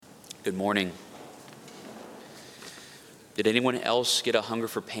Good morning. Did anyone else get a hunger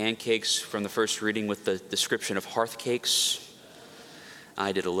for pancakes from the first reading with the description of hearth cakes?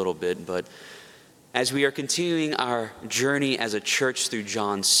 I did a little bit, but as we are continuing our journey as a church through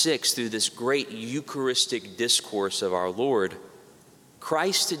John 6, through this great Eucharistic discourse of our Lord,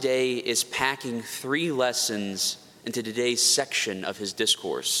 Christ today is packing 3 lessons into today's section of his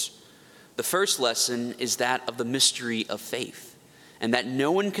discourse. The first lesson is that of the mystery of faith, and that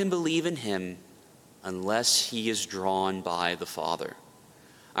no one can believe in him unless he is drawn by the Father.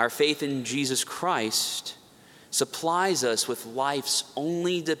 Our faith in Jesus Christ supplies us with life's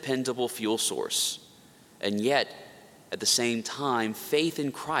only dependable fuel source. And yet, at the same time, faith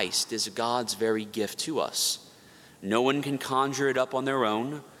in Christ is God's very gift to us. No one can conjure it up on their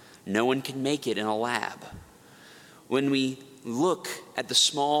own. No one can make it in a lab. When we look at the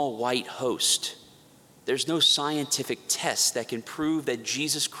small white host, there's no scientific test that can prove that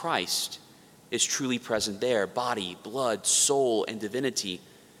Jesus Christ is truly present there, body, blood, soul, and divinity,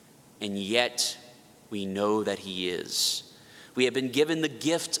 and yet we know that he is. We have been given the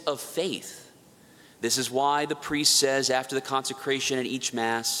gift of faith. This is why the priest says after the consecration at each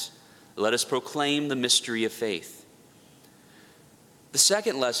Mass, "Let us proclaim the mystery of faith." The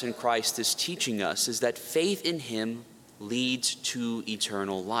second lesson Christ is teaching us is that faith in him leads to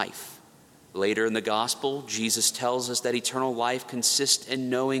eternal life. Later in the gospel, Jesus tells us that eternal life consists in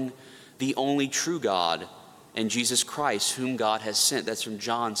knowing the only true God and Jesus Christ, whom God has sent. That's from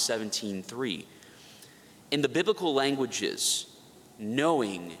John 17:3. In the biblical languages,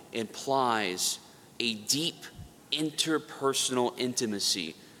 knowing implies a deep interpersonal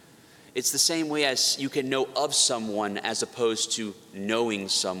intimacy. It's the same way as you can know of someone as opposed to knowing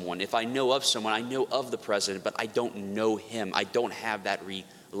someone. If I know of someone, I know of the president, but I don't know him. I don't have that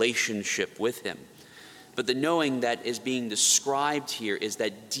relationship with him. But the knowing that is being described here is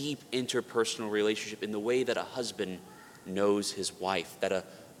that deep interpersonal relationship in the way that a husband knows his wife, that a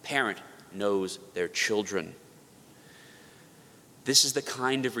parent knows their children. This is the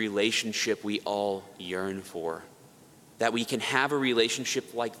kind of relationship we all yearn for, that we can have a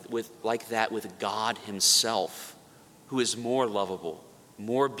relationship like that with God himself, who is more lovable,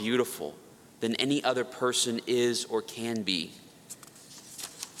 more beautiful than any other person is or can be.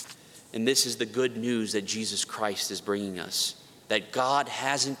 And this is the good news that Jesus Christ is bringing us, that God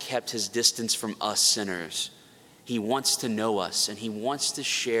hasn't kept his distance from us sinners. He wants to know us, and he wants to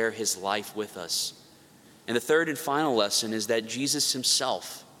share his life with us. And the third and final lesson is that Jesus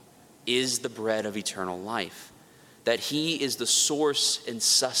himself is the bread of eternal life, that he is the source and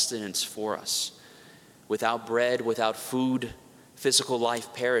sustenance for us. Without bread, without food, physical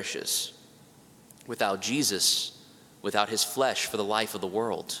life perishes. Without Jesus, without his flesh for the life of the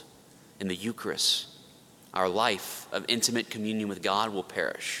world, in the Eucharist, our life of intimate communion with God will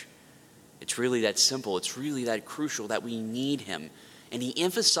perish. It's really that simple. It's really that crucial that we need him. And he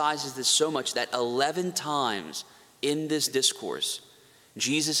emphasizes this so much that 11 times in this discourse,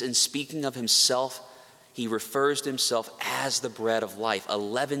 Jesus, in speaking of himself, he refers to himself as the bread of life.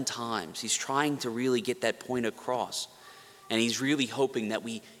 11 times. He's trying to really get that point across. And he's really hoping that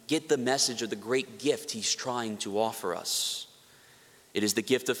we get the message of the great gift he's trying to offer us. It is the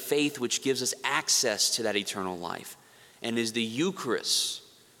gift of faith which gives us access to that eternal life, and it is the Eucharist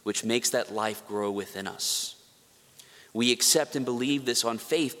which makes that life grow within us. We accept and believe this on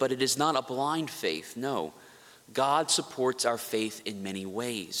faith, but it is not a blind faith. No, God supports our faith in many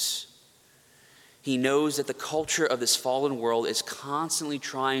ways. He knows that the culture of this fallen world is constantly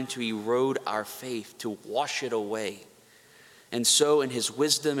trying to erode our faith, to wash it away. And so in his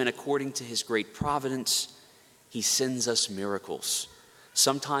wisdom and according to his great providence, he sends us miracles,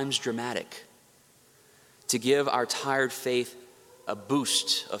 sometimes dramatic, to give our tired faith a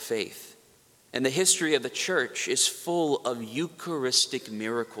boost of faith. And the history of the church is full of Eucharistic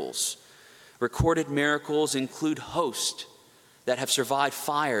miracles. Recorded miracles include hosts that have survived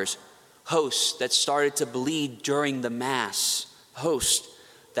fires, hosts that started to bleed during the Mass, hosts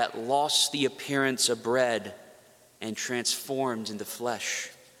that lost the appearance of bread and transformed into flesh.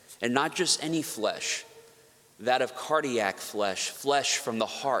 And not just any flesh, that of cardiac flesh, flesh from the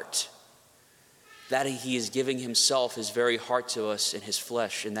heart. That he is giving himself, his very heart to us in his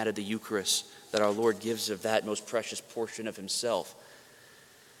flesh, and that of the Eucharist, that our Lord gives of that most precious portion of himself.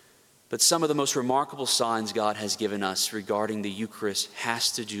 But some of the most remarkable signs God has given us regarding the Eucharist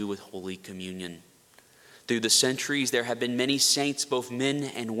has to do with Holy Communion. Through the centuries, there have been many saints, both men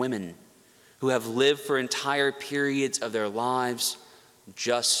and women, who have lived for entire periods of their lives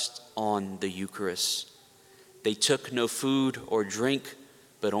just on the Eucharist. They took no food or drink,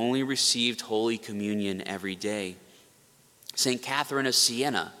 but only received Holy Communion every day. St. Catherine of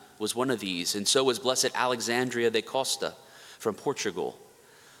Siena was one of these, and so was Blessed Alexandria de Costa from Portugal.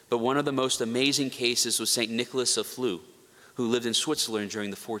 But one of the most amazing cases was St. Nicholas of Flue, who lived in Switzerland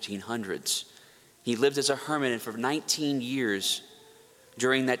during the 1400s. He lived as a hermit and for 19 years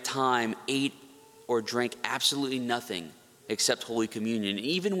during that time ate or drank absolutely nothing except Holy Communion. And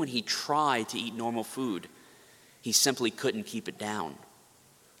even when he tried to eat normal food, he simply couldn't keep it down.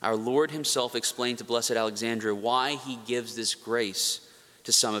 Our Lord himself explained to Blessed Alexandria why he gives this grace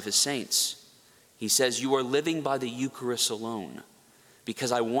to some of his saints. He says, "You are living by the Eucharist alone,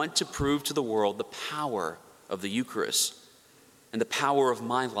 because I want to prove to the world the power of the Eucharist and the power of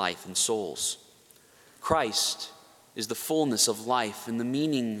my life and souls. Christ is the fullness of life and the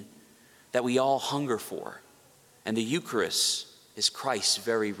meaning that we all hunger for, and the Eucharist is Christ's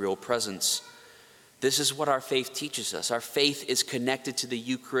very real presence." This is what our faith teaches us. Our faith is connected to the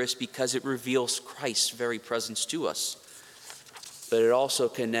Eucharist because it reveals Christ's very presence to us. But it also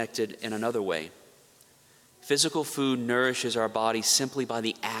connected in another way. Physical food nourishes our body simply by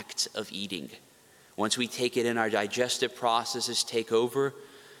the act of eating. Once we take it in, our digestive processes take over.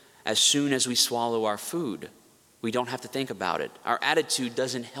 As soon as we swallow our food, we don't have to think about it. Our attitude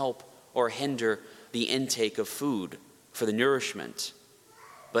doesn't help or hinder the intake of food for the nourishment.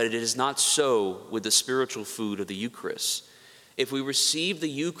 But it is not so with the spiritual food of the Eucharist. If we receive the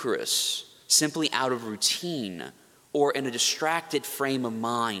Eucharist simply out of routine or in a distracted frame of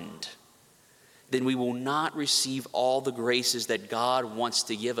mind, then we will not receive all the graces that God wants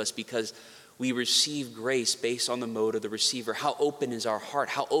to give us, because we receive grace based on the mode of the receiver. How open is our heart?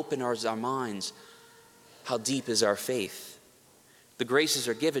 How open are our minds? How deep is our faith? The graces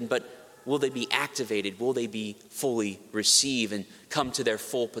are given, but will they be activated? Will they be fully received and come to their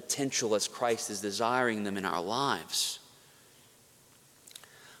full potential as Christ is desiring them in our lives?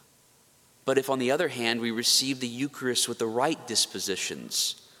 But if, on the other hand, we receive the Eucharist with the right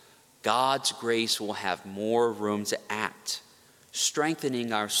dispositions, God's grace will have more room to act,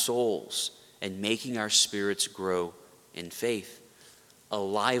 strengthening our souls and making our spirits grow in faith. A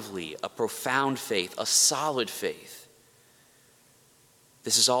lively, a profound faith, a solid faith.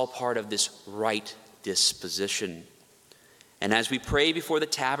 This is all part of this right disposition. And as we pray before the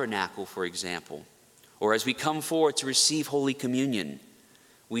tabernacle, for example, or as we come forward to receive Holy Communion,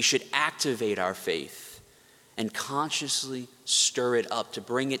 we should activate our faith and consciously stir it up to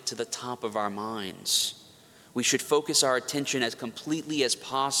bring it to the top of our minds. We should focus our attention as completely as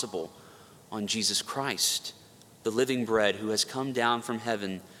possible on Jesus Christ, the living bread who has come down from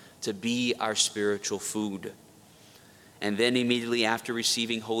heaven to be our spiritual food. And then immediately after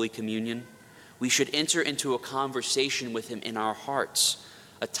receiving Holy Communion, we should enter into a conversation with him in our hearts,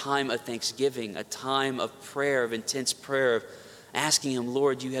 a time of thanksgiving, a time of prayer, of intense prayer, of asking him,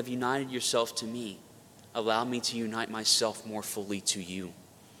 "Lord, you have united yourself to me. Allow me to unite myself more fully to you."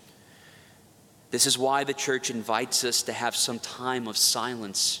 This is why the church invites us to have some time of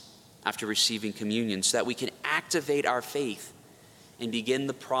silence after receiving communion, so that we can activate our faith and begin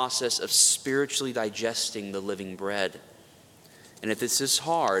the process of spiritually digesting the living bread. And if this is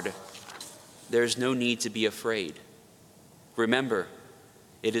hard, there's no need to be afraid. Remember,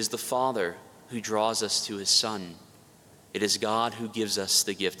 it is the Father who draws us to his Son. It is God who gives us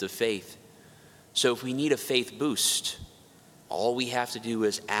the gift of faith. So if we need a faith boost, all we have to do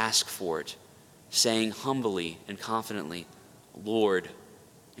is ask for it, saying humbly and confidently, "Lord,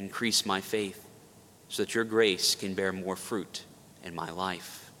 increase my faith so that your grace can bear more fruit in my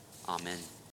life." Amen.